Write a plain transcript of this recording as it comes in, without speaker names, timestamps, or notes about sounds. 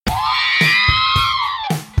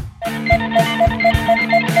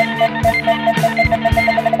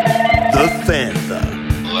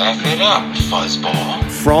up, fuzzball.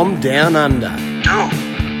 From Down Under. Do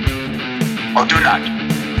or do not.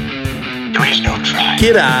 There is no try.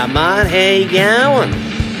 G'day, mate. How you going?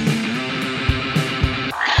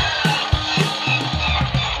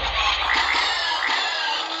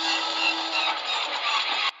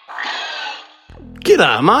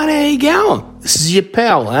 G'day, mate. How you going? This is your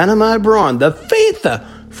pal, Adam O'Brien, the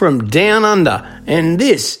Fantha from Down Under, and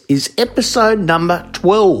this is episode number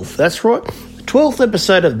 12. That's right, the 12th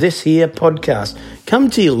episode of this here podcast, come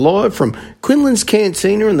to you live from Quinlan's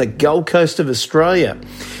Cantina in the Gold Coast of Australia.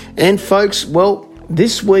 And folks, well,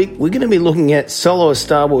 this week we're going to be looking at Solo: A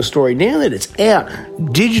Star Wars Story now that it's out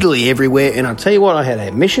digitally everywhere. And I'll tell you what, I had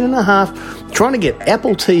a mission and a half trying to get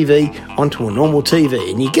Apple TV onto a normal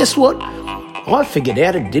TV, and you guess what? I figured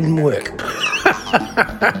out it didn't work.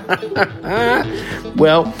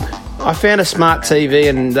 Well, I found a smart TV,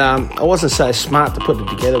 and I wasn't so smart to put it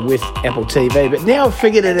together with Apple TV, but now I've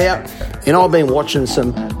figured it out, and I've been watching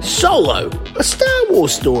some Solo: A Star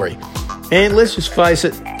Wars Story. And let's just face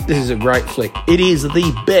it, this is a great flick. It is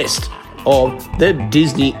the best of the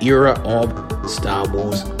Disney era of Star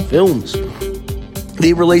Wars films.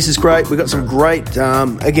 The release is great. We've got some great,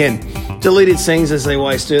 again, deleted scenes as they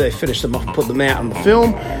always do. They finish them off and put them out on the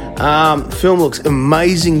film. The film looks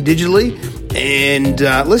amazing digitally. And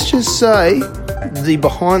let's just say the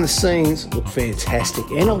behind the scenes look fantastic.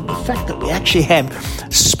 And the fact that we actually have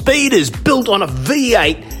speeders built on a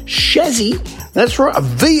V8 chassis. That's right, a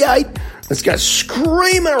V8 that's got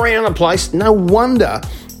screaming around the place. No wonder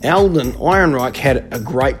Alden Ehrenreich had a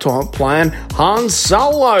great time playing Han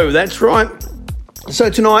Solo. That's right. So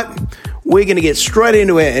tonight, we're going to get straight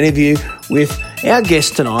into our interview with our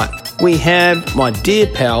guest tonight. We have my dear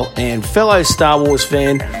pal and fellow Star Wars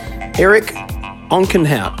fan, Eric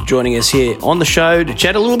Onkenhout, joining us here on the show to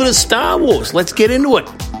chat a little bit of Star Wars. Let's get into it.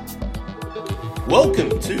 Welcome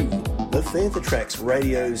to the Fantha Tracks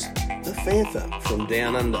Radio's The Fantha from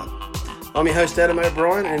Down Under. I'm your host, Adam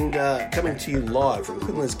O'Brien, and coming to you live from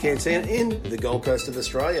Quinlan's Cantina in the Gold Coast of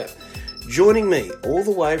Australia. Joining me all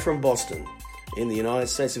the way from Boston in the United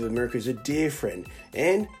States of America is a dear friend,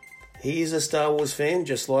 and he is a Star Wars fan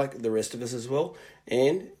just like the rest of us as well,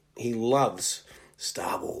 and he loves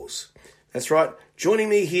Star Wars. That's right. Joining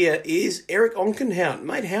me here is Eric Onkenhout.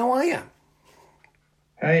 Mate, how are you?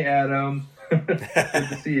 Hey, Adam. Good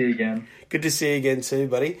to see you again. Good to see you again too,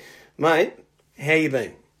 buddy. Mate, how you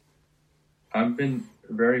been? I've been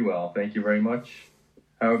very well. Thank you very much.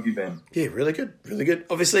 How have you been? Yeah, really good, really good.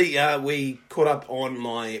 Obviously, we caught up on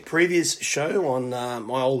my previous show on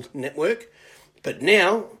my old network, but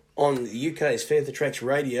now on the UK's Fantha Tracks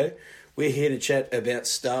Radio, we're here to chat about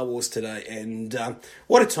Star Wars today. And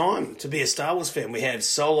what a time to be a Star Wars fan. We have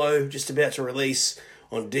Solo just about to release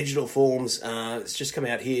on digital forms. It's just come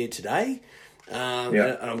out here today. And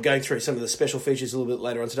I'm going through some of the special features a little bit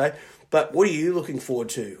later on today. But what are you looking forward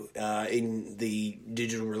to in the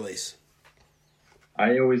digital release?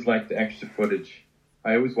 I always like the extra footage.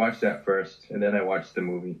 I always watch that first, and then I watch the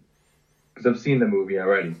movie. Because I've seen the movie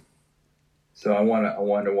already. So I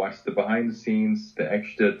want to watch the behind the scenes, the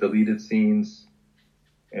extra deleted scenes,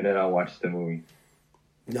 and then I'll watch the movie.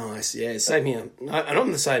 Nice, yeah, same here. And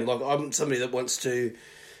I'm the same. Like, I'm somebody that wants to,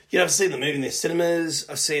 I've seen the movie in the cinemas.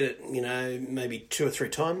 I've seen it, maybe 2 or 3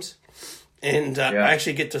 times. And I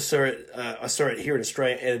actually I saw it here in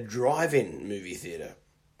Australia at a drive-in movie theatre,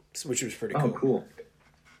 which was pretty cool. Oh, cool.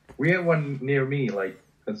 We have one near me,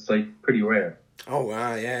 that's pretty rare. Oh,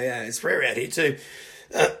 wow, yeah. It's rare out here too.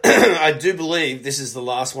 I do believe this is the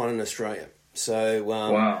last one in Australia. So,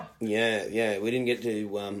 wow. Yeah, we didn't get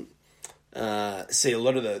to see a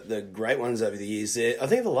lot of the great ones over the years there. I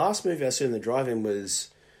think the last movie I saw in the drive-in was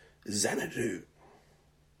Xanadu.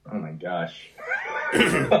 Oh, my gosh.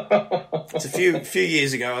 It's a few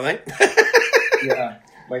years ago, I think. Yeah,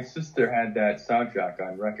 my sister had that soundtrack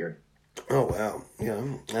on record. Oh, wow. Yeah.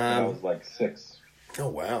 I was 6. Oh,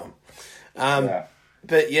 wow. Yeah.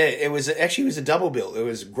 But yeah, it was a double bill. It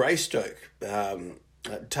was Greystoke,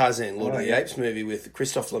 Tarzan, Lord of the Apes movie with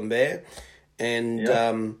Christophe Lambert, and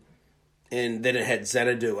then it had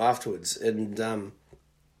Xanadu afterwards. And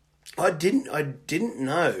I didn't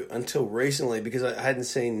know until recently, because I hadn't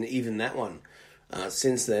seen even that one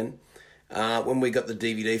since then. When we got the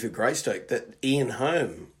DVD for Greystoke, that Ian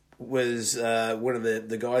Holm was one of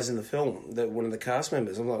the guys in the film, one of the cast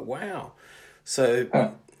members. I'm like, wow.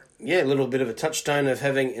 So. Yeah, a little bit of a touchstone of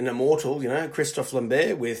having an immortal, Christophe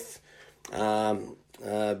Lambert with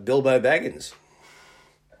Bilbo Baggins.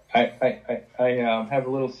 I have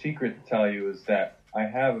a little secret to tell you, is that I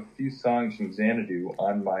have a few songs from Xanadu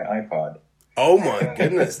on my iPod. Oh my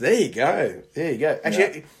goodness! There you go.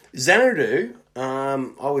 Actually, Xanadu,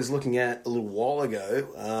 I was looking at a little while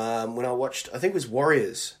ago when I watched, I think it was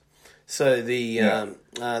Warriors. So the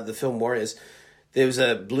film Warriors, there was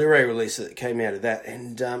a Blu-ray release that came out of that.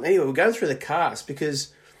 And anyway, we're going through the cast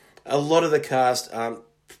because a lot of the cast aren't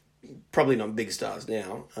probably not big stars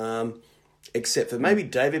now, except for maybe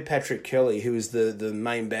David Patrick Kelly, who was the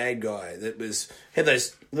main bad guy that had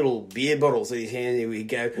those little beer bottles in his hand. Here we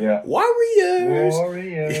go, Warriors!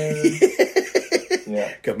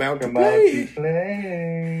 Yeah. Come out to play.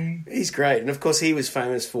 He's great. And, of course, he was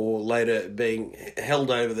famous for later being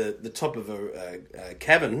held over the top of a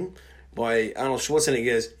cavern by Arnold Schwarzenegger. He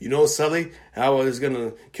goes, "You know, Sully, how I was going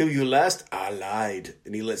to kill you last? I lied."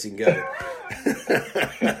 And he lets him go.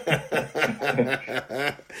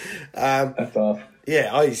 That's awesome.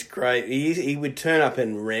 Yeah, he's great. He would turn up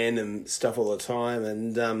in random stuff all the time.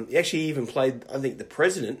 And he actually even played, I think, the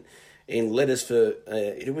president in Letters for...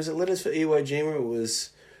 was it Letters for Iwo Jima? It was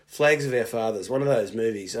Flags of Our Fathers, one of those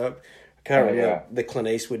movies. I can't remember that Clint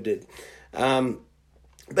Eastwood did.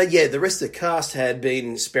 But yeah, the rest of the cast had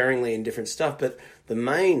been sparingly in different stuff, but the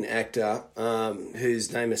main actor,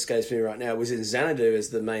 whose name escapes me right now, was in Xanadu as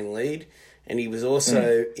the main lead, and he was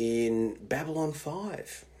also in Babylon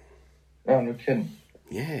 5. Oh, no kidding.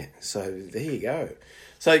 Yeah, so there you go.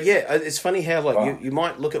 So yeah, it's funny how you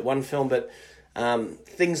might look at one film, but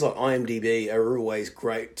things like IMDb are always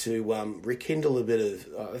great to rekindle a bit of,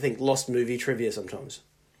 I think, lost movie trivia sometimes.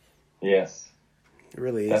 Yes. It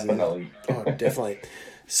really is. Definitely. Oh, definitely.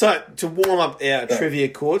 So, to warm up our trivia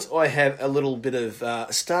chords, I have a little bit of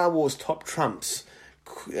Star Wars Top Trumps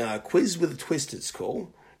quiz with a twist, it's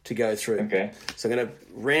called, to go through. Okay. So I'm going to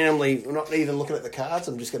randomly, we're not even looking at the cards,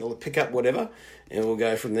 I'm just going to pick up whatever, and we'll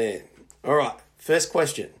go from there. All right, first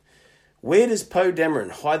question. Where does Poe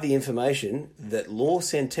Dameron hide the information that Lor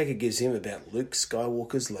San Tekka gives him about Luke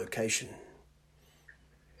Skywalker's location?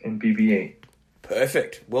 In BB-8.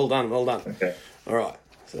 Perfect. Well done, well done. Okay. All right,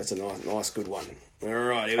 so that's a nice good one. All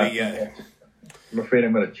right, here we go. I'm afraid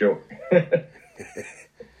I'm going to choke.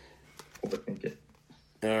 Overthink it.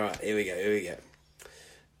 All right, here we go.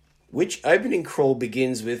 Which opening crawl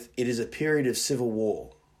begins with, "It is a period of civil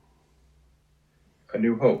war"? A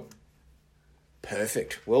New Hope.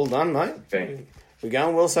 Perfect. Well done, mate. Okay. We're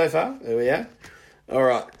going well so far. There we are. All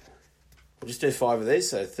right. We'll just do 5 of these.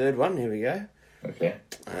 So third one, here we go. Okay.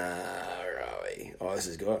 Where are we? Oh, this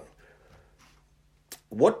is good.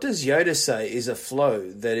 What does Yoda say is a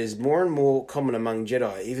flow that is more and more common among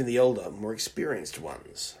Jedi, even the older, more experienced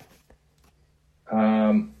ones?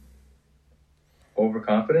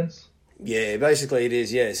 Overconfidence? Yeah, basically it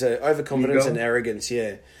is, yeah. So overconfidence and arrogance,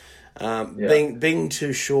 yeah. Being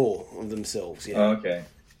too sure of themselves, yeah. Oh, okay.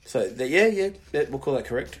 So, we'll call that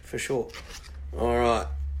correct, for sure. All right.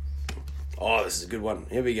 Oh, this is a good one.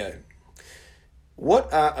 Here we go.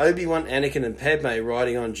 What are Obi-Wan, Anakin, and Padme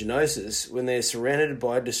riding on Geonosis when they're surrounded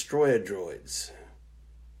by destroyer droids?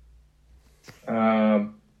 A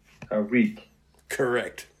Reek.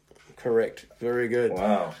 Correct. Very good.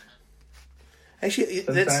 Wow. Actually,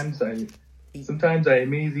 sometimes I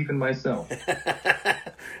amaze even myself.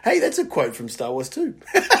 Hey, that's a quote from Star Wars too.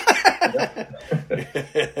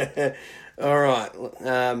 All right.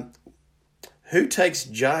 Who takes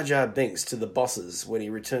Jar Jar Binks to the bosses when he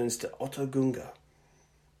returns to Otto Gunga?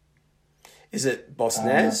 Is it Boss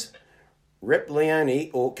Naz, Rep Leone,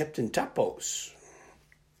 or Captain Tarpos?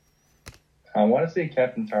 I want to say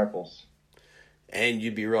Captain Tarpos. And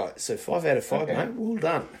you'd be right. So 5 out of 5, okay. mate. Well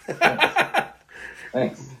done.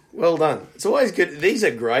 Thanks. Well done. It's always good. These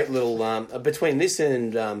are great little... between this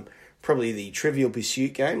and probably the Trivial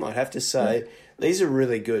Pursuit game, I'd have to say, these are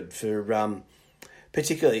really good for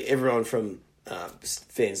particularly everyone from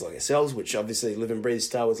fans like ourselves, which obviously live and breathe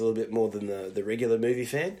Star Wars a little bit more than the regular movie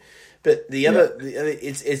fan. But the other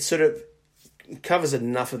it sort of covers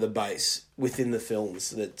enough of the base within the films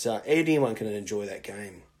that anyone can enjoy that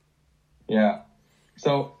game. Yeah.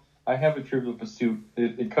 So I have a Trivial Pursuit.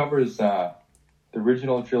 It covers the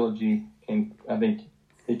original trilogy, and I think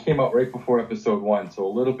it came out right before Episode 1. So a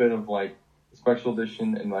little bit of like special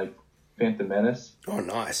edition and like Phantom Menace. Oh,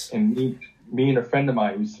 nice. And me and a friend of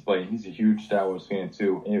mine used to play. He's a huge Star Wars fan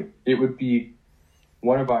too. And it would be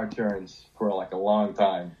one of our turns for like a long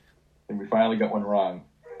time, and we finally got one wrong.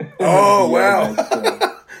 Oh wow!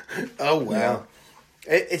 Oh wow!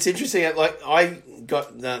 It's interesting. Like I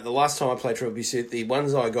got the last time I played Trivial Pursuit, the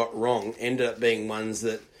ones I got wrong ended up being ones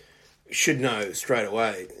that should know straight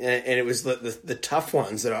away, and it was the tough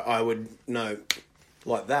ones that I would know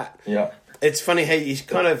like that. Yeah. It's funny how you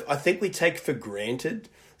kind of, I think we take for granted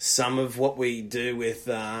some of what we do with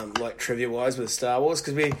like trivia-wise with Star Wars,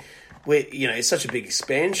 because we it's such a big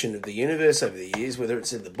expansion of the universe over the years, whether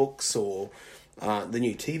it's in the books or the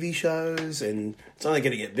new TV shows, and it's only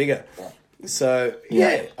going to get bigger. So,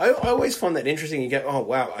 yeah, I always find that interesting. You go, oh,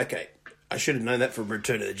 wow, okay, I should have known that from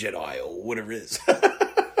Return of the Jedi or whatever it is.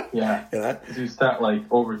 Yeah. You know? You start, like,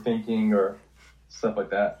 overthinking or stuff like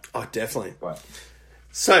that. Oh, definitely. But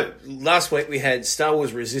So, last week we had Star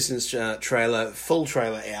Wars Resistance full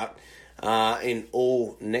trailer out in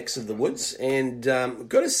all necks of the woods. And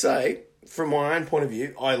got to say, from my own point of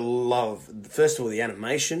view, I love, first of all, the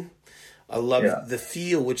animation. I love the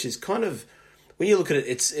feel, which is kind of, when you look at it,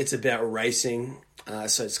 it's about racing.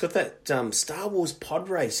 So it's got that Star Wars pod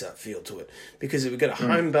racer feel to it, because we've got a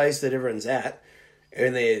home base that everyone's at,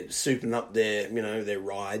 and they're souping up their, their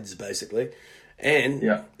rides, basically. And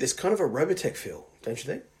there's kind of a Robotech feel, don't you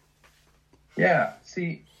think? Yeah.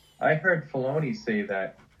 See, I heard Filoni say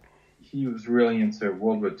that he was really into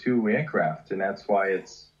World War II aircraft, and that's why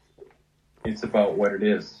it's about what it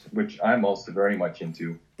is, which I'm also very much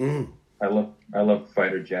into. I love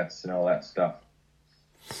fighter jets and all that stuff.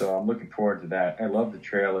 So I'm looking forward to that. I love the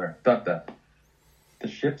trailer. I thought the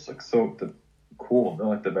ships look so cool. They're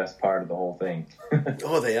like the best part of the whole thing.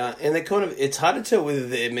 Oh, they are. And they're kind of, it's hard to tell whether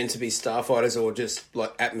they're meant to be starfighters or just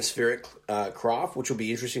like atmospheric craft, which will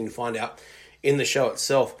be interesting to find out in the show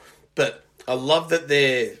itself. But I love that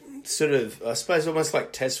they're sort of, I suppose, almost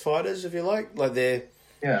like test fighters, if you like. Like they're,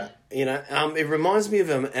 it reminds me of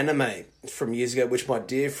an anime from years ago, which my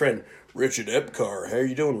dear friend Richard Epcar, how are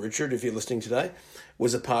you doing, Richard, if you're listening today,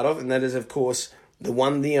 was a part of. And that is, of course, the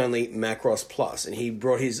one, the only Macross Plus. And he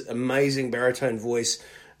brought his amazing baritone voice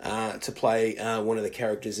to play one of the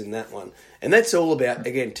characters in that one. And that's all about,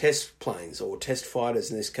 again, test planes or test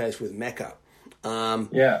fighters, in this case with Mecha.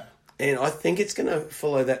 And I think it's going to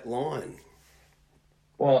follow that line.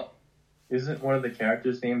 Well, isn't one of the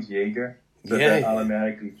characters' names Yeager? So that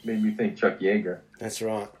automatically made me think Chuck Yeager. That's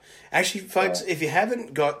right. Actually, folks, if you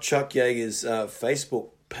haven't got Chuck Yeager's Facebook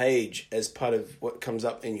page as part of what comes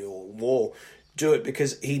up in your wall, do it,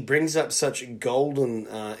 because he brings up such golden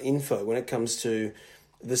info when it comes to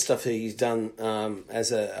the stuff that he's done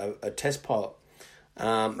as a test pilot.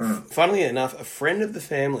 Funnily enough, a friend of the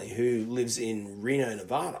family who lives in Reno,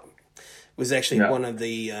 Nevada, was actually one of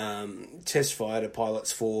the test fighter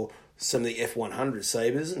pilots for some of the F-100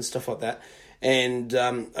 Sabres and stuff like that. And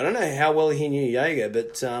I don't know how well he knew Yeager,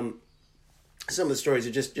 but some of the stories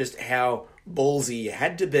are just how ballsy you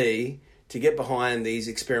had to be to get behind these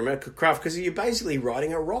experimental craft, because you're basically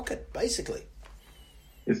riding a rocket, basically.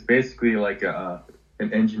 It's basically like an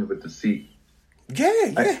engine with the seat.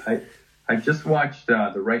 Yeah. I just watched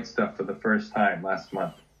The Right Stuff for the first time last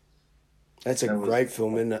month. That's a great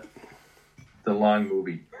film, isn't it? The long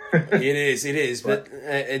movie. It is, but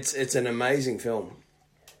it's an amazing film.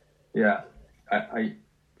 Yeah, I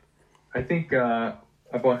think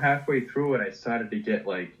about halfway through it, I started to get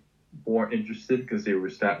like more interested, because they were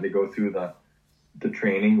starting to go through the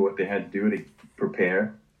training, what they had to do to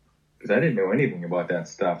prepare. Because I didn't know anything about that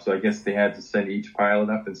stuff, so I guess they had to send each pilot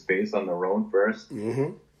up in space on their own first.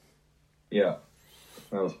 Mm-hmm. Yeah,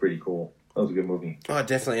 that was pretty cool. That was a good movie. Oh,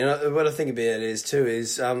 definitely. And what I think about it is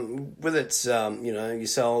whether it's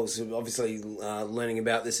yourselves obviously learning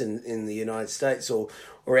about this in the United States or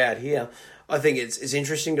out here, I think it's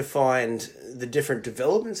interesting to find the different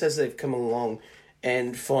developments as they've come along,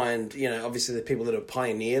 and find obviously the people that have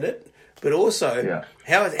pioneered it, but also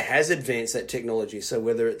how it has advanced that technology. So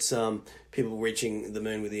whether it's people reaching the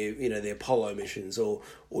moon with the Apollo missions, or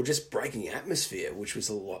just breaking atmosphere, which was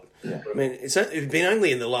a lot. Yeah. I mean, it's been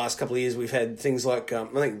only in the last couple of years we've had things like I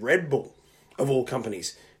think Red Bull, of all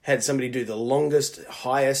companies, had somebody do the longest,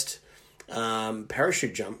 highest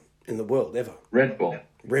parachute jump in the world ever. Red Bull.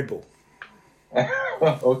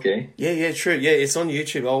 Okay. Yeah, true. Yeah, it's on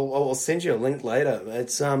YouTube. I'll send you a link later.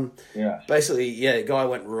 It's basically a guy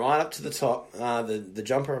went right up to the top. The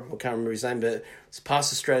jumper, I can't remember his name, but it's past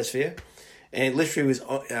the stratosphere, and literally was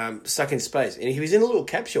stuck in space. And he was in a little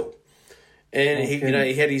capsule, and he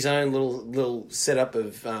had his own little setup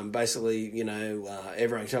of basically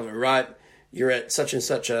everyone telling him, right, you're at such and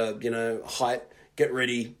such a height, get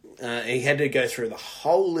ready. And he had to go through the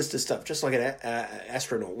whole list of stuff, just like an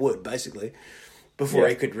astronaut would, basically, before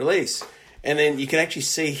he could release. And then you could actually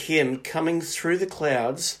see him coming through the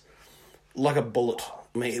clouds like a bullet.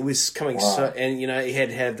 I mean, it was coming and he had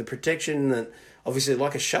to have the protection that, obviously,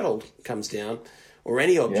 like a shuttle comes down, or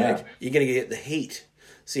any object, you're going to get the heat.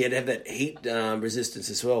 So you had to have that heat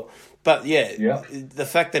resistance as well. But, the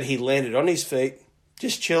fact that he landed on his feet,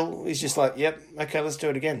 just chill, he's just like, yep, okay, let's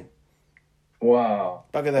do it again. Wow.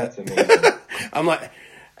 Bugger that. That's amazing. I'm like,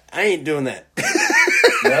 I ain't doing that.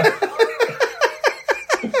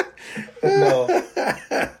 No.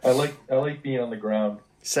 I like being on the ground.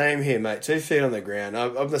 Same here, mate. 2 feet on the ground.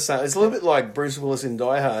 I'm the same. It's a little bit like Bruce Willis in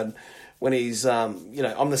Die Hard when he's, I'm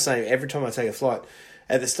the same. Every time I take a flight,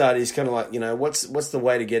 at the start he's kind of like, what's the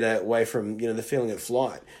way to get away from, the feeling of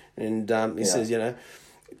flight? And he says,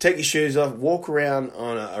 take your shoes off, walk around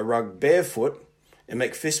on a rug barefoot, and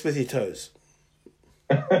make fists with your toes.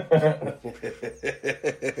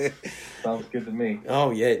 Sounds good to me.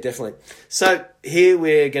 Oh, yeah, definitely. So here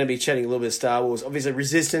we're going to be chatting a little bit of Star Wars. Obviously,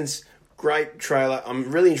 Resistance, great trailer.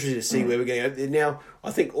 I'm really interested to see where we're going to go. Now,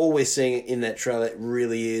 I think all we're seeing in that trailer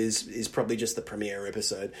really is probably just the premiere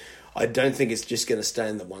episode. I don't think it's just going to stay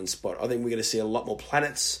in the one spot. I think we're going to see a lot more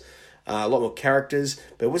planets, a lot more characters.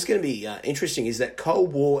 But what's going to be interesting is that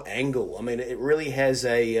Cold War angle. I mean, it really has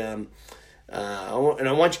a... and I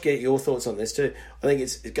want you to get your thoughts on this too. I think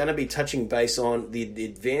it's going to be touching base on the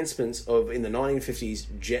advancements in the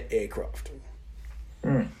 1950s jet aircraft.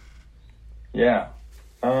 Yeah.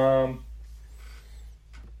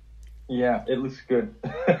 Yeah, it looks good.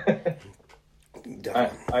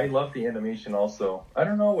 I love the animation also. I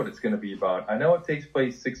don't know what it's going to be about. I know it takes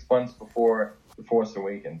place 6 months before The Force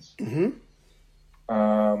Awakens. Mm-hmm.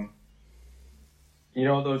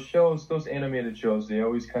 Those shows, those animated shows, they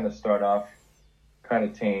always kind of start off kind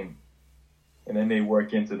of tame, and then they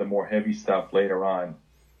work into the more heavy stuff later on.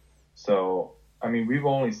 So, I mean, we've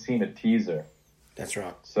only seen a teaser. That's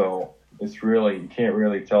right. So it's really, you can't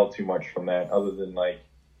really tell too much from that other than like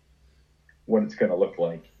what it's going to look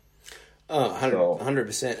like. Oh,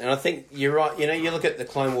 100%. And I think you're right. You look at the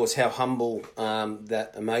Clone Wars, how humble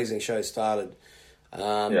that amazing show started.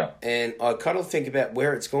 And I kind of think about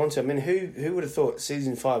where it's gone to. I mean, who would have thought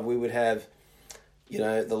season 5 we would have,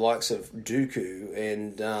 the likes of Dooku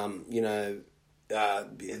and,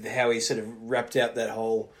 how he sort of wrapped out that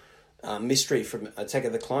whole mystery from Attack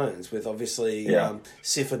of the Clones with obviously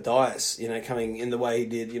Sifo Dyas, coming in the way he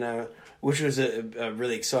did, which was a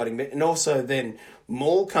really exciting bit. And also then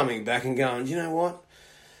Maul coming back and going, you know what?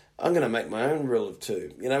 I'm going to make my own rule of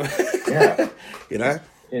 2, Yeah.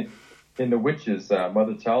 In The Witches,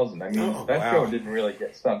 Mother Talzin, I mean, show didn't really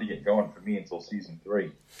start to get going for me until season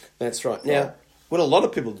 3. That's right. Now, what a lot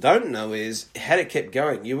of people don't know is, had it kept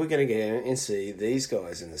going, you were going to go and see these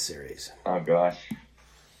guys in the series. Oh, gosh.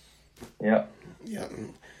 Yeah. Yeah.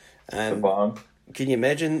 The Vong. Can you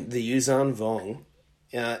imagine the Yuuzhan Vong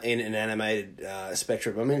in an animated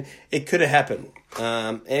spectrum? I mean, it could have happened.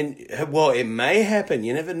 It may happen.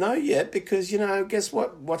 You never know yet because, guess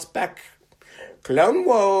what? What's back? Clone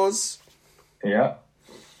Wars. Yeah.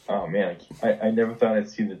 Oh, man. I never thought I'd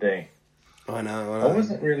see the day. I know. I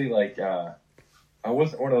wasn't really like... I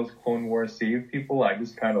wasn't one of those Clone Wars save people. I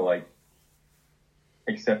just kind of like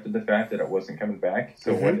accepted the fact that it wasn't coming back.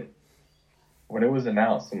 So when it was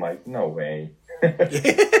announced, I'm like, no way.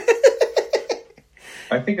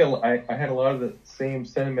 I think I had a lot of the same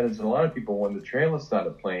sentiment as a lot of people when the trailer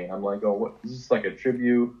started playing. I'm like, oh, what is this, like a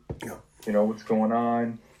tribute? No. What's going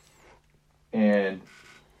on? And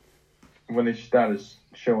when they started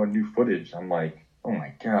showing new footage, I'm like, oh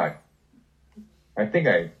my God. I think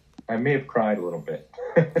I may have cried a little bit.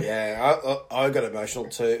 Yeah, I got emotional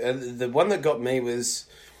too. And the one that got me was,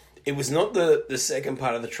 it was not the second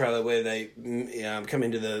part of the trailer where they come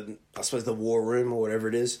into the war room or whatever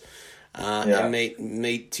it is, and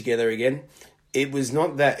meet together again. It was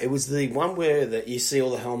not that. It was the one where that you see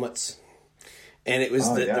all the helmets, and it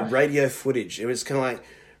was the radio footage. It was kind of like,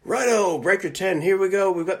 righto, Breaker 10, here we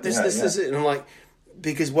go. We've got this, this. And I'm like,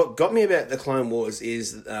 because what got me about the Clone Wars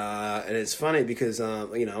is, and it's funny because,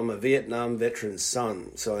 I'm a Vietnam veteran's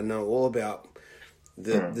son, so I know all about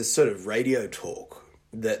the sort of radio talk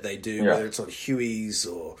that they do, whether it's on Huey's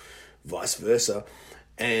or vice versa,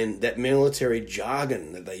 and that military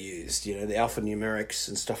jargon that they used, the alphanumerics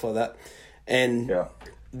and stuff like that. And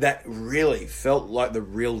that really felt like the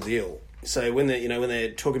real deal. So when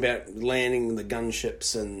they're talking about landing the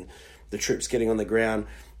gunships and the troops getting on the ground,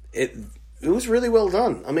 it was really well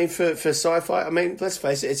done. I mean, for sci-fi, I mean, let's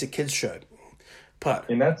face it, it's a kids show. But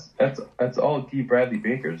and that's all D. Bradley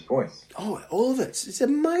Baker's voice. Oh, all of it. It's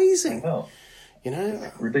amazing. I know.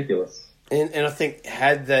 It's ridiculous. And I think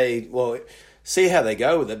see how they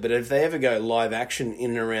go with it, but if they ever go live action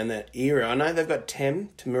in and around that era, I know they've got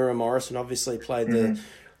Tamura Morrison obviously played the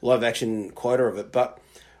live action quota of it, but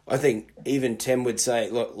I think even Tem would say,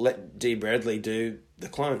 look, let D. Bradley do the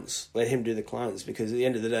clones. Let him do the clones, because at the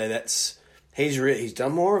end of the day, he's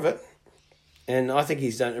done more of it. And I think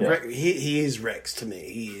he's done... Yeah. He is Rex to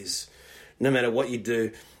me. He is... No matter what you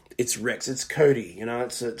do, it's Rex. It's Cody.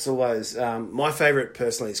 It's always... my favourite,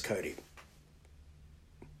 personally, is Cody.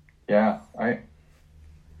 Yeah, I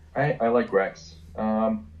like Rex.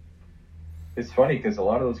 it's funny because a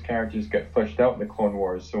lot of those characters get fleshed out in the Clone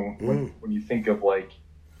Wars. So when you think of like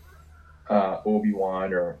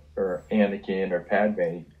Obi-Wan or Anakin or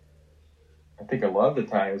Padme, I think a lot of the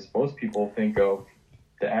times most people think of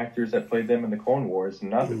the actors that played them in the Clone Wars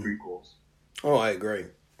and not the prequels. Oh, I agree.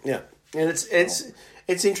 Yeah, and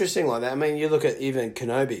it's interesting like that. I mean, you look at even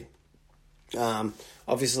Kenobi,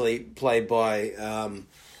 obviously played by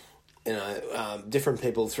different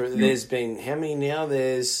people through. There's been how many now?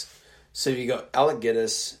 So you got Alec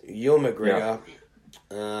Guinness, Ewan McGregor,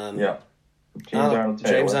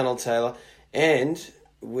 James Arnold Taylor, and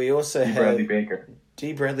we also have Bradley Baker.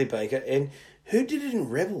 D. Bradley Baker, and who did it in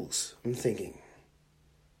Rebels? I'm thinking.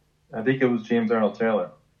 I think it was James Arnold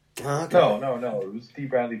Taylor. Oh, okay. No. It was D.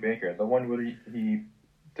 Bradley Baker, the one where he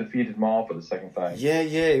defeated Maul for the second time. Yeah.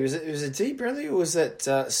 It was a D. Bradley, or was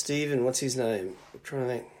that Stephen? What's his name? I'm trying to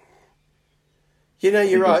think.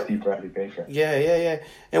 You're right. Steve Bradley Baker. Yeah.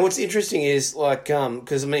 And what's interesting is, like,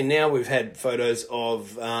 because, I mean, now we've had photos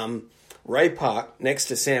of Ray Park next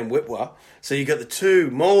to Sam Witwer. So you got the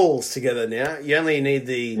two Mauls together now. You only need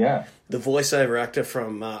the voiceover actor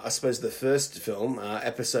from, I suppose, the first film,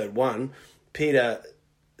 episode 1, Peter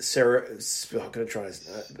I'm going to try to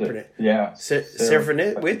pronounce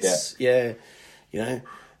Serafinowicz. Yeah.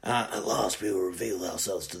 At last we will reveal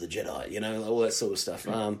ourselves to the Jedi, all that sort of stuff.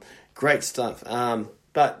 Great stuff.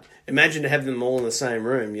 But imagine to have them all in the same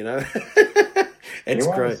room, It's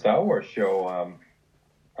great. great. A Star Wars show,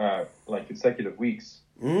 like consecutive weeks.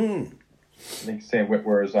 I think Sam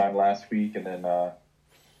Witwer was on last week, and then...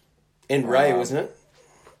 and Ray, wasn't it?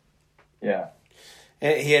 Yeah.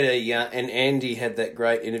 And he had and Andy had that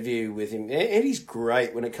great interview with him. Andy's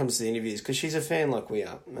great when it comes to the interviews because she's a fan like we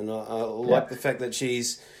are. And I like the fact that she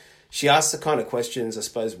asks the kind of questions I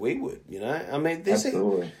suppose we would, I mean, this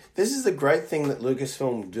is the great thing that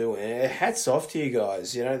Lucasfilm do. And hats off to you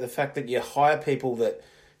guys, the fact that you hire people that,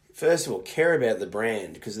 first of all, care about the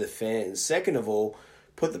brand because they're fans. Second of all,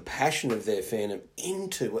 put the passion of their fandom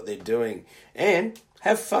into what they're doing and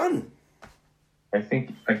have fun. I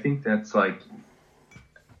think that's like,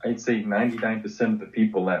 I'd say 99% of the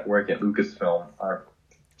people that work at Lucasfilm are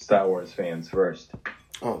Star Wars fans first.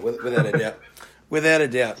 Oh, without a doubt. Without a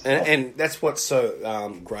doubt. And that's what's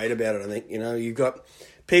so great about it, I think. You've got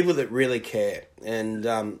people that really care. And,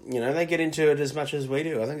 they get into it as much as we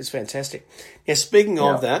do. I think it's fantastic. Now, speaking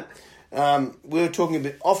of that, we were talking a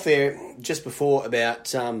bit off air just before about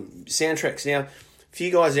soundtracks. Now, for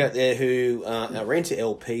you guys out there who are into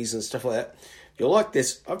LPs and stuff like that, you'll like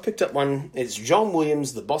this. I've picked up one. It's John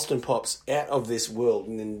Williams, the Boston Pops, Out of This World.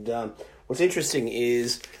 And what's interesting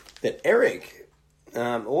is that Eric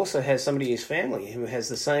also has somebody in his family who has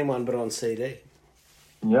the same one but on CD.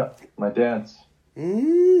 Yep, my dad's.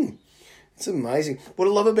 It's amazing. What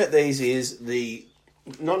I love about these is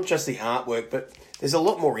not just the artwork, but there's a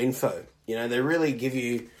lot more info. They really give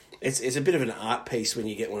you... It's a bit of an art piece when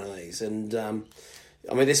you get one of these. And,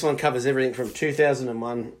 I mean, this one covers everything from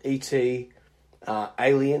 2001, E.T.,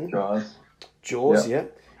 Alien, Jaws,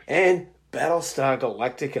 and Battlestar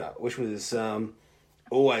Galactica, which was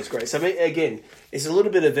always great. So, I mean, again, it's a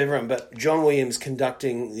little bit of everyone, but John Williams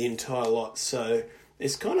conducting the entire lot. So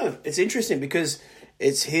it's interesting because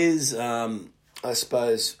it's his, I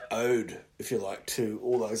suppose, ode, if you like, to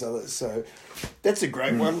all those others. So that's a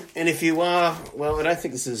great one. And if you are, well, I don't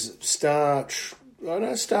think this is Star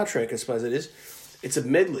Trek, I suppose it is. It's a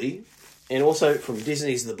medley, and also from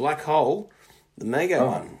Disney's The Black Hole, the Mego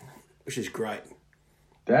one, which is great.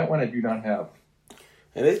 That one I do not have.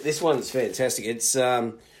 And this one's fantastic. It's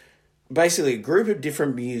basically a group of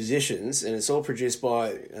different musicians, and it's all produced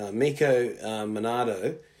by Miko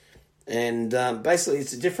Monado. And basically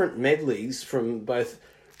it's different medleys from both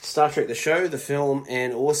Star Trek, the show, the film,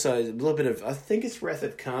 and also a little bit of, I think it's Wrath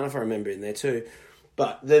of Khan, if I remember, in there too.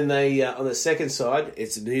 But then they, on the second side,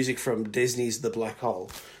 it's music from Disney's The Black Hole,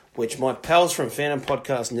 which my pals from Phantom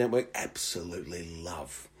Podcast Network absolutely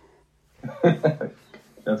love.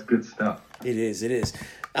 That's good stuff. It is.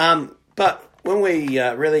 But when we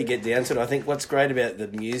really get down to it, I think what's great about the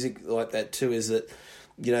music like that too is that,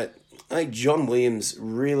 I think John Williams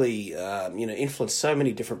really, influenced so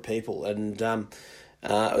many different people. And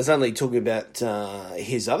I was only talking about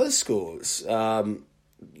his other scores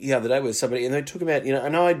the other day with somebody, and they talk about,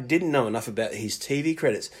 and I didn't know enough about his TV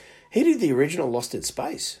credits. He did the original Lost in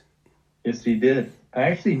Space. Yes, he did. I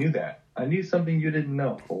actually knew that. I knew something you didn't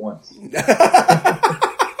know for once.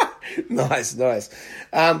 Nice.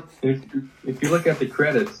 If you look at the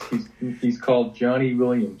credits, he's called Johnny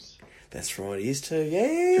Williams. That's right, he is too.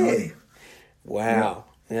 Yeah. Johnny. Wow.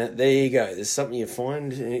 Yeah. There you go. There's something you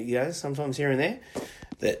find, sometimes here and there.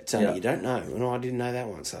 that you don't know. And I didn't know that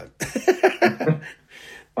one, so.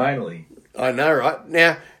 Finally. I know, right?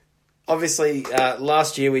 Now, obviously,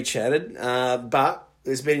 last year we chatted, but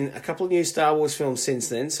there's been a couple of new Star Wars films since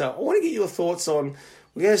then, so I want to get your thoughts on,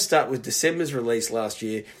 we're going to start with December's release last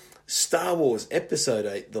year, Star Wars Episode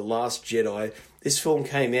 8, The Last Jedi. This film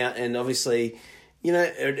came out, and obviously, in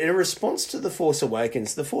a response to The Force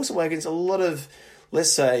Awakens, a lot of,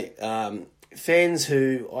 let's say, fans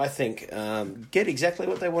who I think get exactly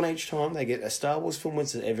what they want each time. They get a Star Wars film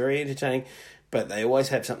that's very entertaining, but they always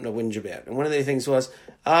have something to whinge about. And one of their things was,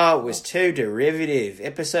 it was too derivative.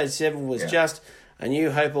 Episode 7 was just A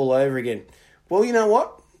New Hope all over again. Well, you know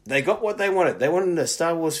what? They got what they wanted. They wanted a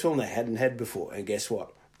Star Wars film they hadn't had before. And guess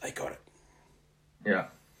what? They got it. Yeah.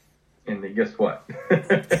 And then guess what?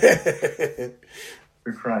 We're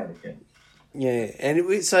crying again. Yeah.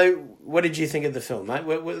 And so what did you think of the film, mate?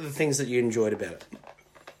 What were the things that you enjoyed about it?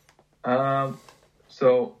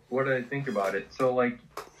 So what did I think about it? So, like,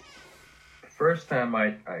 the first time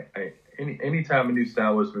anytime a new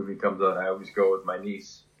Star Wars movie comes out, I always go with my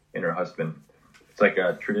niece and her husband. It's like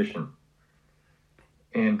a tradition.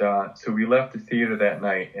 And so we left the theater that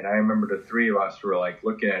night, and I remember the three of us were, like,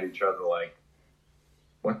 looking at each other like,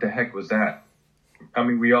 what the heck was that? I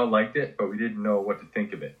mean, we all liked it, but we didn't know what to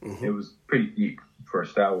think of it. Mm-hmm. It was pretty deep for a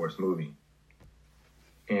Star Wars movie.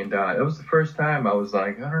 And it was the first time I was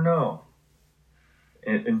like, I don't know.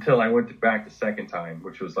 Until I went back the second time,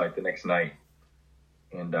 which was like the next night.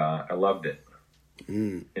 And I loved it.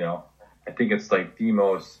 Mm. I think it's like the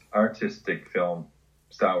most artistic film,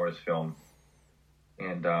 Star Wars film.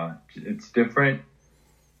 And it's different.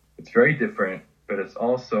 It's very different. But it's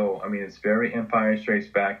also, it's very Empire Strikes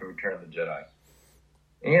Back and Return of the Jedi.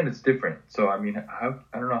 And it's different. So, I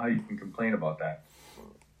don't know how you can complain about that.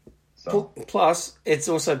 So. Plus, it's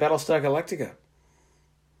also Battlestar Galactica.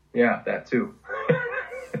 Yeah, that too.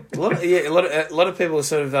 a lot of people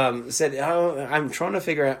sort of said, I'm trying to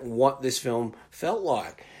figure out what this film felt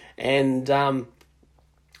like. And I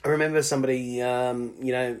remember somebody,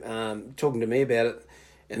 talking to me about it,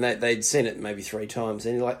 and they'd seen it maybe 3 times.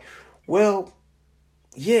 And you're like, well,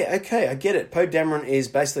 yeah, okay, I get it. Poe Dameron is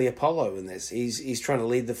basically Apollo in this. He's trying to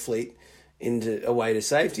lead the fleet away to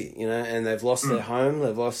safety, and they've lost their home.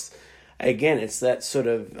 They've lost, again, it's that sort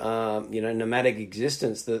of, nomadic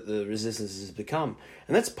existence that the Resistance has become.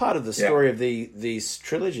 And that's part of the story of this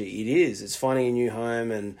trilogy. It is. It's finding a new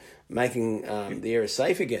home and making the era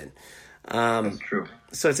safe again. That's true.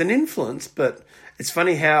 So it's an influence, but it's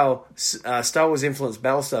funny how Star Wars influenced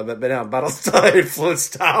Battlestar, but now Battlestar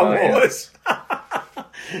influenced Star Wars.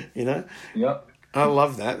 Yeah. Yep. I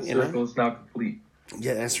love that. The circle is now complete.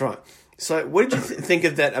 Yeah, that's right. So what did you think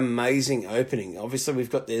of that amazing opening? Obviously, we've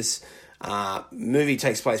got this movie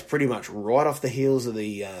takes place pretty much right off the heels of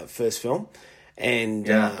the first film. And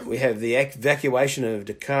we have the evacuation of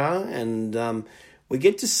Dakar, and we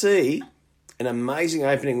get to see an amazing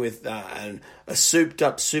opening with a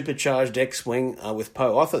souped-up, supercharged X-Wing with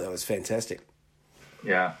Poe. I thought that was fantastic.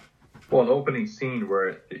 Yeah. Well, the opening scene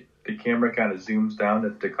where the camera kind of zooms down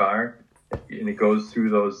at Dakar, and it goes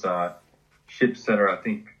through those ships that are, I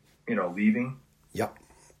think, leaving. Yep.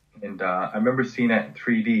 And I remember seeing that in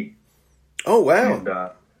 3D. Oh, wow. And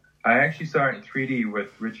I actually saw it in 3D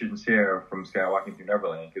with Richard and Sarah from Skywalking Through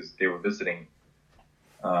Neverland because they were visiting,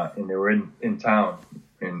 and they were in town.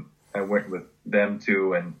 And I went with them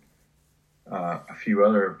too and a few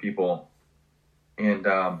other people. And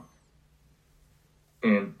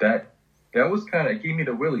that was kind of, it gave me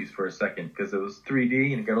the willies for a second because it was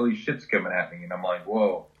 3D and it got all these ships coming at me and I'm like,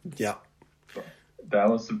 whoa. Yeah. That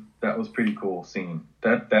was pretty cool scene.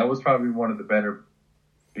 That was probably one of the better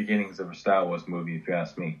beginnings of a Star Wars movie, if you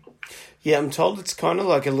ask me. Yeah, I'm told it's kind of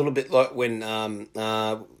like a little bit like when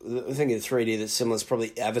I think in 3D that's similar is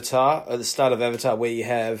probably Avatar, at the start of Avatar, where you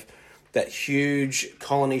have that huge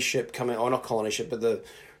colony ship coming, or not colony ship, but the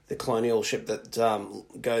colonial ship that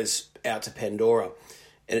goes out to Pandora,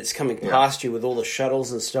 and it's coming past you with all the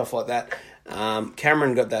shuttles and stuff like that.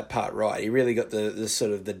 Cameron got that part right. He really got the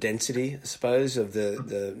sort of the density, I suppose, of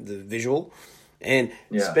the visual. And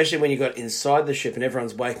especially when you got inside the ship and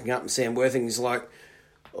everyone's waking up and Sam Worthington's like,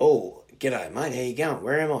 oh, g'day, mate, how you going?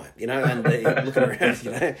 Where am I? And looking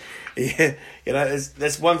around,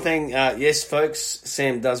 that's one thing. Yes, folks,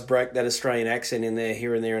 Sam does break that Australian accent in there,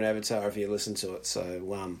 here and there in Avatar if you listen to it. So,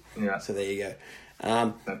 so there you go.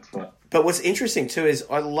 That's fun. But what's interesting too is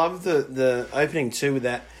I love the opening too with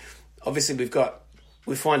that. Obviously,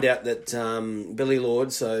 we find out that Billie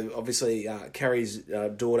Lourd, so obviously Carrie's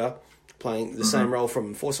daughter, playing the same role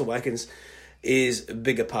from Force Awakens, is a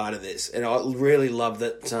bigger part of this. And I really love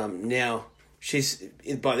that now she's,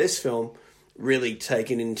 by this film, really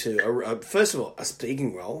taken into first of all a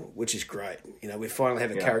speaking role, which is great. You know, we finally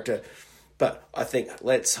have a character, but I think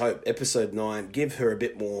let's hope episode 9 give her a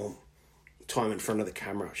bit more time in front of the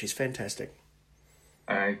camera. She's fantastic.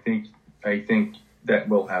 I think that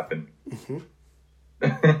will happen. Mm-hmm.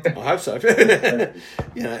 I hope so.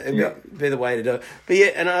 You know, it'd be the way to do it. But yeah,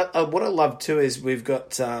 and what I love too is we've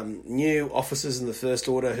got new officers in the First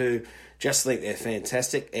Order who just think they're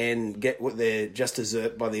fantastic and get what they're just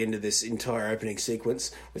deserved by the end of this entire opening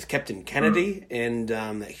sequence with Captain Kennedy and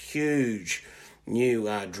that huge new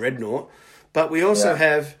dreadnought. But we also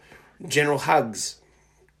have General Hugs.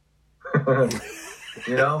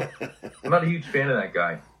 You know, I'm not a huge fan of that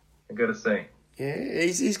guy, I gotta say. Yeah,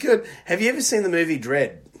 he's good. Have you ever seen the movie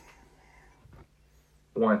Dread?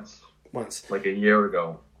 Once. Like a year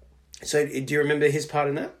ago. So do you remember his part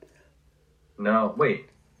in that? No, wait.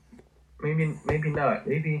 Maybe not.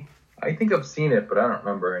 Maybe I think I've seen it, but I don't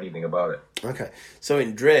remember anything about it. Okay, so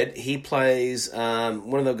in Dread, he plays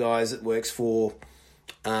one of the guys that works for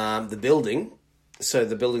the building. So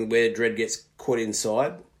the building where Dread gets caught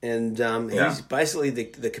inside, and he's basically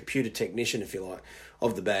the computer technician, if you like,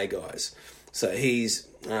 of the bad guys. So he's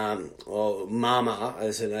Mama,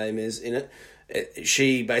 as her name is in it.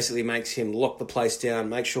 She basically makes him lock the place down,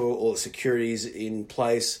 make sure all the security's in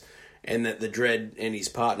place, and that the Dread and his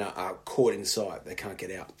partner are caught inside. They can't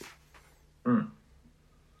get out.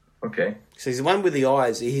 Okay. So he's the one with the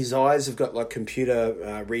eyes. His eyes have got like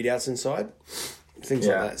computer readouts inside, things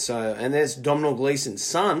like that. So, and there's Domhnall Gleeson,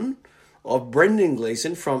 son of Brendan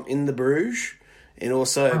Gleeson from In the Bruges, and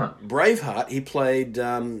also Braveheart. He played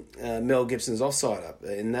Mel Gibson's Offsider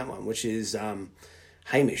in that one, which is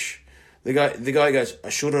Hamish. The guy goes, I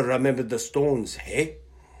should have remembered the Stones, hey?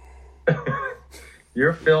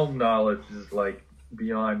 Your film knowledge is like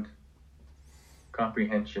beyond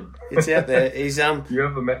comprehension. It's out there. He's You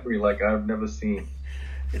have a memory like I've never seen.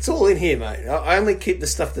 It's all in here, mate. I only keep the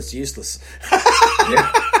stuff that's useless.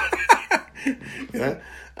 You know?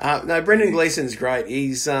 No, Brendan Gleeson's great.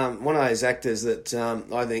 He's one of those actors that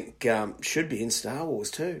I think should be in Star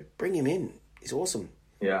Wars too. Bring him in. He's awesome.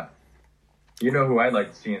 Yeah. You know who I'd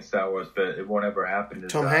like to see in Star Wars, but it won't ever happen.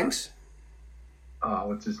 Is, Tom Hanks? Oh,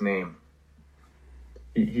 what's his name?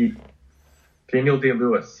 He Daniel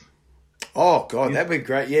Day-Lewis. Oh, God, that'd be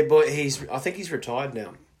great. Yeah, but I think he's retired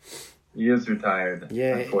now. He is retired,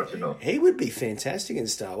 unfortunately. He would be fantastic in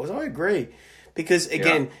Star Wars. I agree. Because,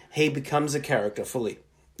 again, he becomes a character fully.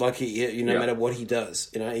 Like, no matter what he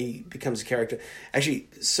does, he becomes a character. Actually,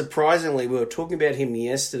 surprisingly, we were talking about him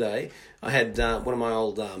yesterday. I had one of my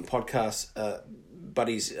old podcast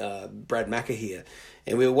buddies, Brad Macker, here,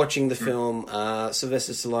 and we were watching the film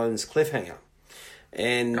Sylvester Stallone's Cliffhanger.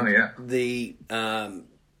 And the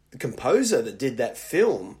composer that did that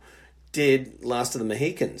film did Last of the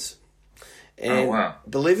Mohicans. And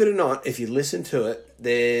believe it or not, if you listen to it,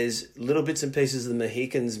 there's little bits and pieces of the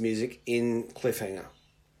Mohicans music in Cliffhanger.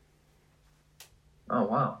 Oh,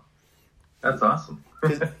 wow. That's awesome.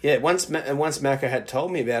 Once Macca had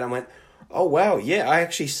told me about it, I went, oh, wow, yeah, I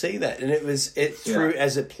actually see that. And through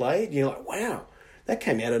as it played, and you're like, wow, that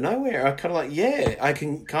came out of nowhere. I kind of like, I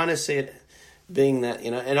can kind of see it being that,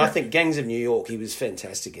 and I think Gangs of New York, he was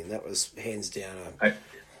fantastic in. That was hands down.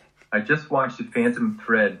 I just watched The Phantom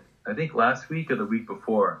Thread, I think last week or the week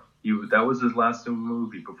before. That was his last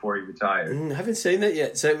movie before he retired. I haven't seen that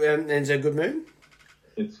yet. So, and is it a good movie?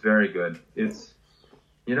 It's very good. It's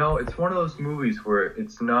one of those movies where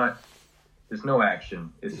there's no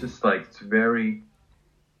action. It's just like, it's very,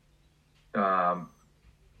 the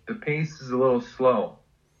pace is a little slow,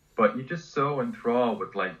 but you're just so enthralled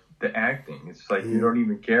with like the acting. It's like you don't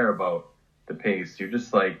even care about the pace. You're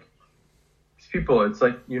just like, these people, it's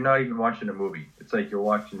like you're not even watching a movie. It's like you're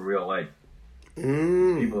watching real life.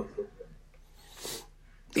 People,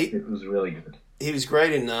 it was really good. He was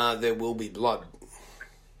great in There Will Be Blood.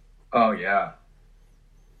 Oh, yeah.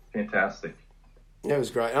 Fantastic. That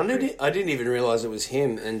was great. I didn't even realise it was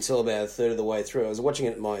him until about a third of the way through. I was watching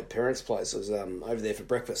it at my parents' place. I was over there for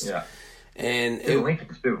breakfast. Yeah. And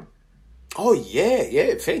Lincoln too. Oh,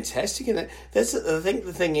 yeah, fantastic. And that's I think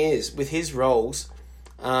the thing is, with his roles,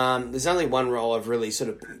 there's only one role I've really sort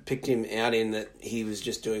of picked him out in that he was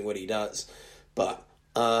just doing what he does. But,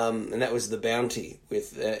 and that was The Bounty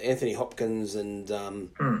with Anthony Hopkins and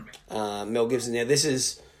Mel Gibson. Now, this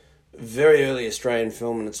is very early Australian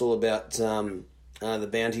film, and it's all about The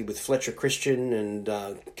Bounty with Fletcher Christian and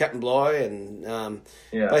Captain Bligh. And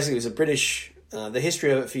basically it was a British... the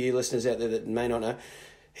history of it for you listeners out there that may not know,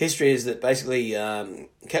 history is that basically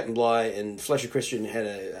Captain Bligh and Fletcher Christian had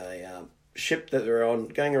a ship that they were on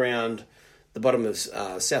going around the bottom of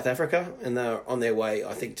South Africa, and they're on their way,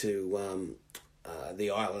 I think, to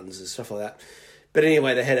the islands and stuff like that. But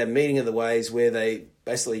anyway, they had a meeting of the ways where they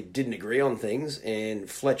basically didn't agree on things, and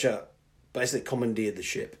Fletcher basically commandeered the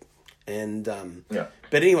ship. And Yeah.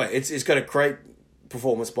 But anyway, it's got a great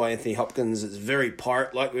performance by Anthony Hopkins. It's very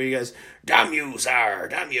pirate-like, where he goes, "Damn you, sir,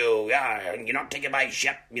 damn you, yeah, you're not taking my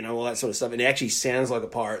ship," all that sort of stuff. And it actually sounds like a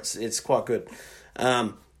pirate. It's quite good.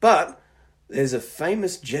 But there's a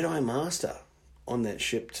famous Jedi Master on that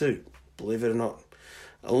ship too, believe it or not,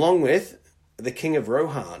 along with the King of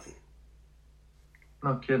Rohan.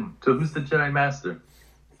 No kidding. So who's the Jedi Master?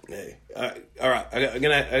 Yeah. All right, I'm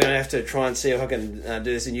gonna have to try and see if I can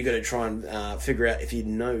do this, and you got to try and figure out if you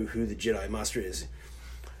know who the Jedi Master is.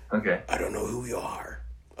 Okay. I don't know who you are.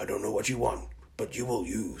 I don't know what you want, but you will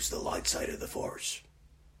use the light side of the Force.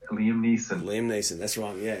 Liam Neeson. Liam Neeson, that's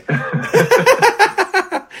right, yeah.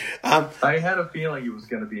 I had a feeling it was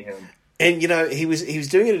going to be him. And he was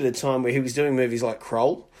doing it at a time where he was doing movies like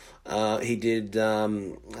Kroll. He did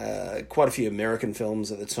quite a few American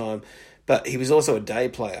films at the time, but he was also a day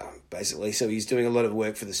player, basically. So he's doing a lot of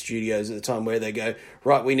work for the studios at the time, where they go,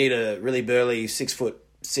 right, we need a really burly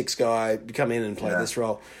 6'6" guy to come in and play this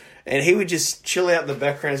role. And he would just chill out in the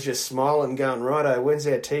background, just smiling, going, "Righto, when's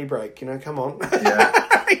our tea break? Come on." Yeah.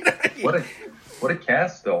 What a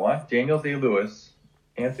cast, though, huh? Daniel Day-Lewis,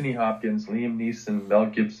 Anthony Hopkins, Liam Neeson, Mel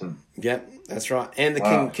Gibson. Yep, that's right. And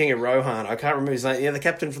the King of Rohan. I can't remember his name. Yeah, the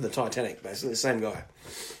captain for the Titanic, basically, the same guy.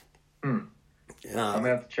 I'm going to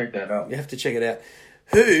have to check that out. You have to check it out.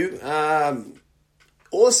 Who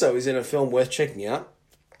also is in a film worth checking out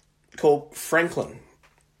called Franklin.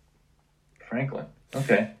 Franklin.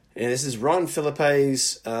 Okay. And this is Ryan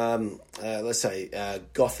Phillippe's,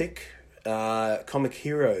 gothic comic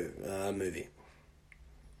hero movie.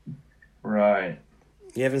 Right.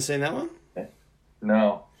 You haven't seen that one?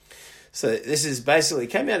 No. So this is basically,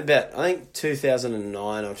 came out about, I think,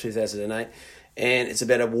 2009 or 2008, and it's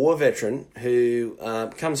about a war veteran who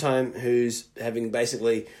comes home who's having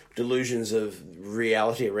basically delusions of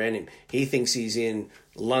reality around him. He thinks he's in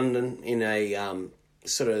London in a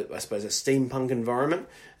sort of, I suppose, a steampunk environment,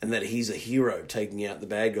 and that he's a hero taking out the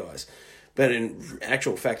bad guys. But in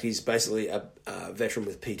actual fact, he's basically a veteran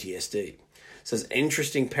with PTSD. So there's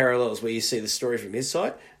interesting parallels where you see the story from his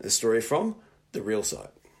side and the story from the real side.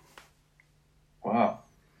 Wow.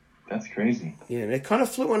 That's crazy. Yeah, and it kind of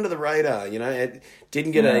flew under the radar, It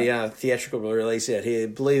didn't get a theatrical release out here,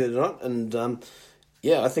 believe it or not. And,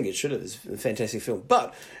 I think it should have. It's a fantastic film.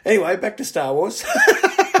 But, anyway, back to Star Wars.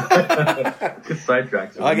 Get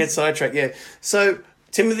sidetracked. I get sidetracked, yeah. So,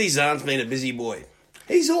 Timothy Zahn's been a busy boy.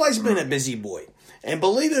 He's always been a busy boy. And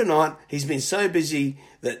believe it or not, he's been so busy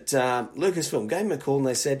that Lucasfilm gave him a call and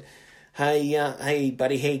they said, hey,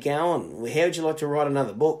 buddy, how you going? How would you like to write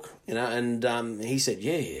another book? And he said,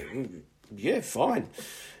 yeah, fine.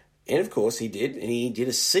 And, of course, he did. And he did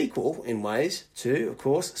a sequel in ways to, of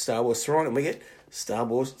course, Star Wars Thrawn. And we get Star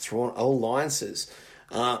Wars Thrawn Alliances,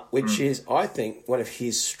 which is, I think, one of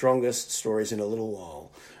his strongest stories in a little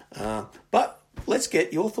while. But let's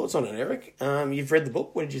get your thoughts on it, Eric. You've read the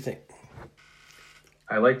book. What did you think?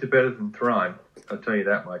 I liked it better than Thrawn. I'll tell you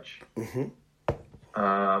that much. Mm-hmm.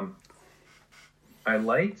 I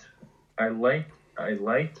liked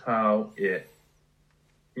how it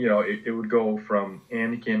would go from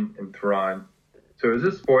Anakin and Thrawn. So is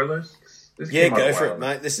this spoilers? This go for it,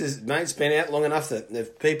 mate. It's been out long enough that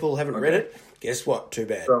if people haven't read it, guess what? Too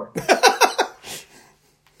bad. So,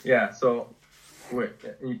 it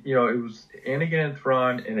was Anakin and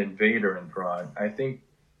Thrawn and then Vader and Thrawn. I think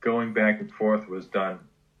going back and forth was done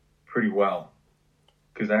pretty well.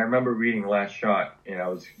 Because I remember reading Last Shot and I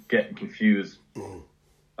was getting confused,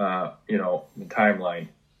 the timeline.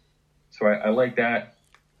 So I like that.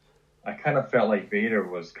 I kind of felt like Vader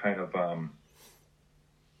was kind of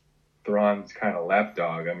Thrawn's kind of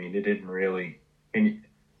lapdog. I mean, it didn't really, and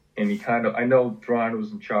he kind of, I know Thrawn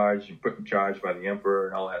was in charge and put in charge by the Emperor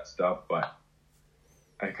and all that stuff, but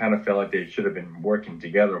I kind of felt like they should have been working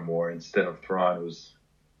together more instead of Thrawn was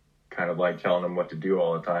kind of like telling him what to do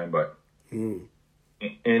all the time. But and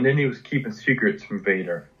then he was keeping secrets from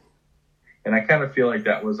Vader, and I kind of feel like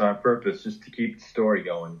that was on purpose just to keep the story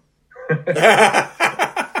going.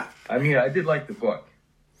 I mean, I did like the book,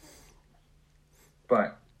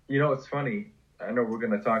 but it's funny. I know we're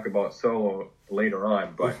going to talk about Solo later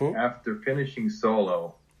on, but after finishing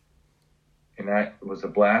Solo, and that was a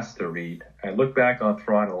blast to read, I look back on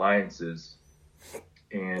Thrawn Alliances,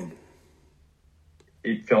 and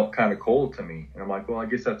it felt kind of cold to me. And I'm like, well, I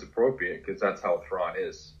guess that's appropriate because that's how Thrawn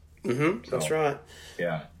is. So, that's right.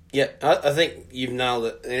 Yeah. Yeah, I think you've nailed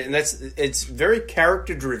it, and it's very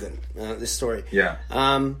character driven. This story, Yeah.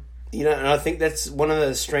 You know, and I think that's one of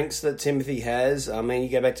the strengths that Timothy has. I mean, you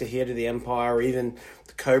go back to Heir to the Empire, or even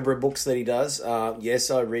the Cobra books that he does. Yes,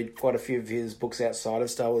 I read quite a few of his books outside of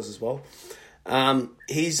Star Wars as well.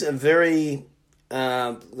 He's a very,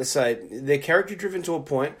 let's say, they're character driven to a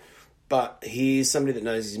point, but he's somebody that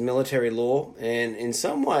knows his military lore, and in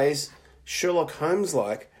some ways, Sherlock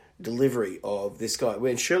Holmes-like delivery of this guy.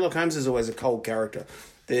 When Sherlock Holmes is always a cold character,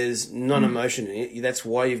 there's non-emotion in it. That's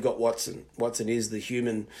why you've got Watson. Watson is the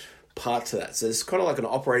human part to that. So it's kind of like an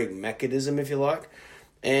operating mechanism, if you like.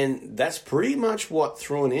 And that's pretty much what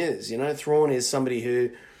Thrawn is. You know, Thrawn is somebody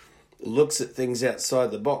who looks at things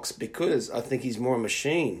outside the box, because I think he's more a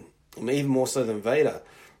machine. I mean, even more so than Vader.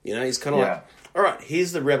 You know, he's kind of like, all right,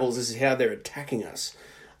 here's the rebels. This is how they're attacking us.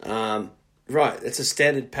 Right, it's a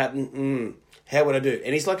standard pattern. How would I do?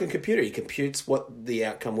 And he's like a computer. He computes what the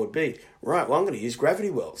outcome would be. Right, well, I'm going to use gravity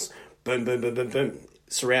wells. Boom, boom, boom, boom, boom.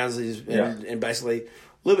 Surrounds his, and basically a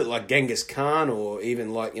little bit like Genghis Khan, or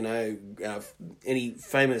even like, you know, any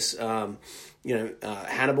famous, Hannibal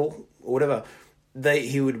or whatever.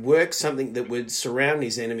 He would work something that would surround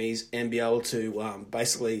his enemies and be able to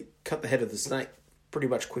basically cut the head of the snake pretty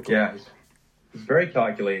much quickly. Yeah, it's very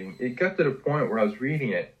calculating. It got to the point where I was reading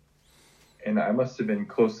it, and I must have been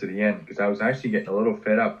close to the end, because I was actually getting a little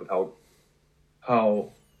fed up with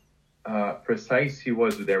how precise he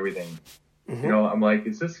was with everything. Mm-hmm. You know, I'm like,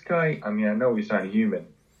 is this guy, I mean, I know he's not a human,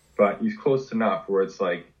 but he's close enough where it's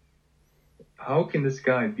like, how can this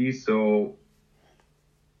guy be so,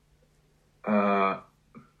 I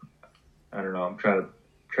don't know, I'm trying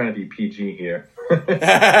to be PG here.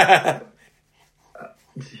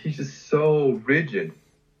 He's just so rigid.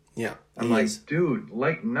 Yeah. I'm like, dude,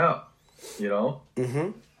 lighten up, you know? Mm-hmm.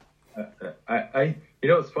 I you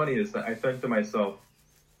know what's funny is that I think to myself,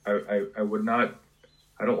 I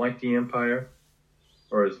don't like the Empire,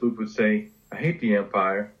 or as Luke would say, I hate the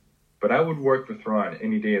Empire, but I would work for Thrawn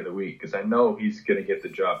any day of the week, because I know he's going to get the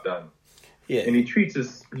job done. Yeah. And he treats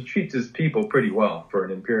his people pretty well for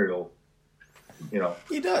an Imperial, you know.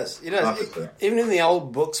 He does. Officer. Even in the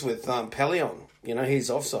old books with Pelion, you know, he's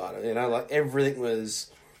offside. You know, like everything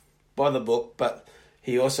was by the book, but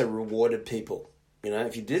he also rewarded people. You know,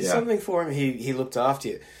 if you did something for him, he looked after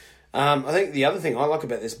you. I think the other thing I like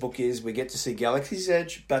about this book is we get to see Galaxy's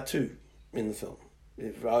Edge Batu in the film.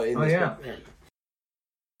 Book. Yeah.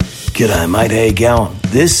 G'day mate, how you going?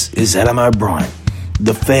 This is Adam O'Brien,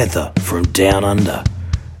 the Panther from Down Under.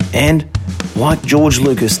 And like George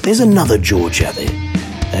Lucas, there's another George out there.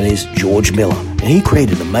 That is George Miller, and he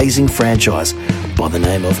created an amazing franchise by the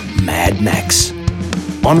name of Mad Max.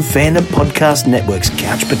 On Fandom Podcast Network's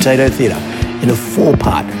Couch Potato Theatre, in a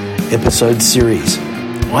 4-part episode series,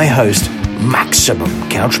 I host Maximum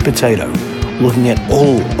Couch Potato, looking at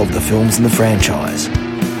all of the films in the franchise,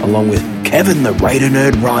 along with Kevin the Raider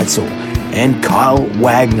Nerd Reitzel and Kyle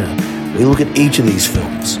Wagner. We look at each of these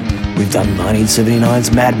films. We've done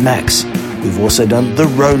 1979's Mad Max. We've also done The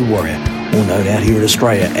Road Warrior, or known out here in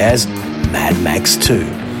Australia as Mad Max 2.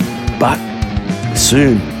 But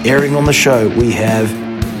soon, airing on the show, we have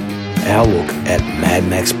our look at Mad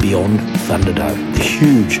Max Beyond Thunderdome, the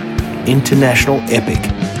huge international epic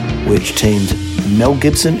which teamed Mel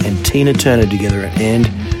Gibson and Tina Turner together and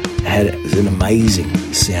had an amazing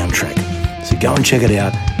soundtrack. So go and check it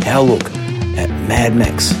out. Our look at Mad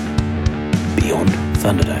Max Beyond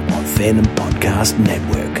Thunderdome on Fandom Podcast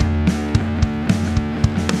Network.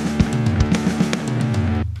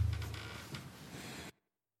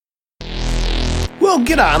 Well,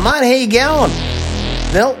 g'day, mate. How you going?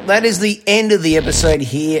 Well, that is the end of the episode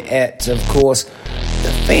here at, of course,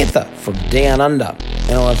 the Panther from Down Under.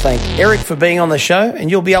 And I want to thank Eric for being on the show,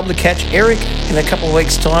 and you'll be able to catch Eric in a couple of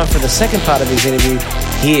weeks' time for the second part of his interview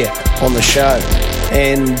here on the show.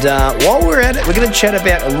 And while we're at it, we're going to chat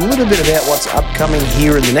about a little bit about what's upcoming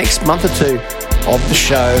here in the next month or two of the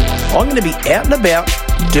show. I'm going to be out and about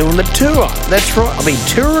doing the tour. That's right. I'll be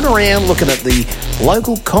touring around looking at the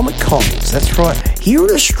local Comic Cons. That's right. Here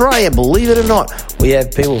in Australia, believe it or not, we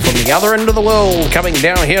have people from the other end of the world coming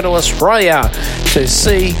down here to Australia to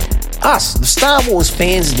see us, the Star Wars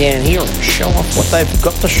fans, down here and show off what they've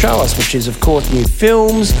got to show us, which is, of course, new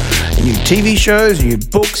films, new TV shows, new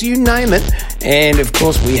books, you name it. And, of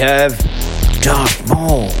course, we have Darth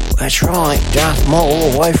Maul. That's right, Darth Maul,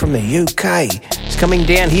 all the way from the UK. He's coming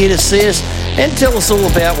down here to see us and tell us all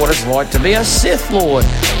about what it's like to be a Sith Lord.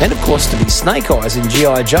 And, of course, to be Snake Eyes in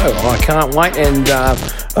G.I. Joe. I can't wait. And,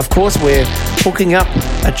 of course, we're hooking up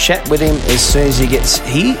a chat with him as soon as he gets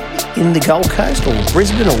here in the Gold Coast or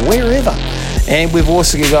Brisbane or wherever. And we've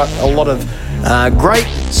also got a lot of great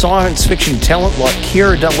science fiction talent like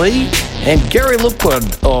Keira Dalley and Gary Lookwood,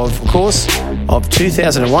 of course, of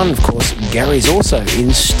 2001. Of course, Gary's also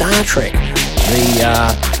in Star Trek,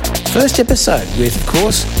 the first episode with, of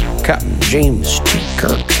course, Captain James T.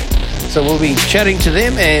 Kirk. So we'll be chatting to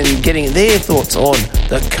them and getting their thoughts on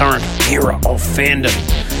the current era of fandom.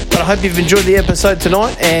 But I hope you've enjoyed the episode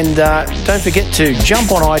tonight, and don't forget to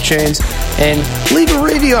jump on iTunes and leave a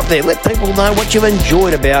review up there. Let people know what you've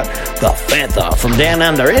enjoyed about the Fantha from Down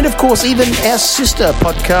Under, and of course even our sister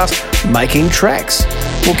podcast, Making Tracks.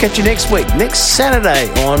 We'll catch you next week, next Saturday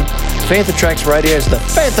on Fantha Tracks Radio's The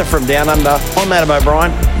Fantha from Down Under. I'm Adam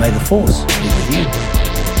O'Brien. May the Force be with you.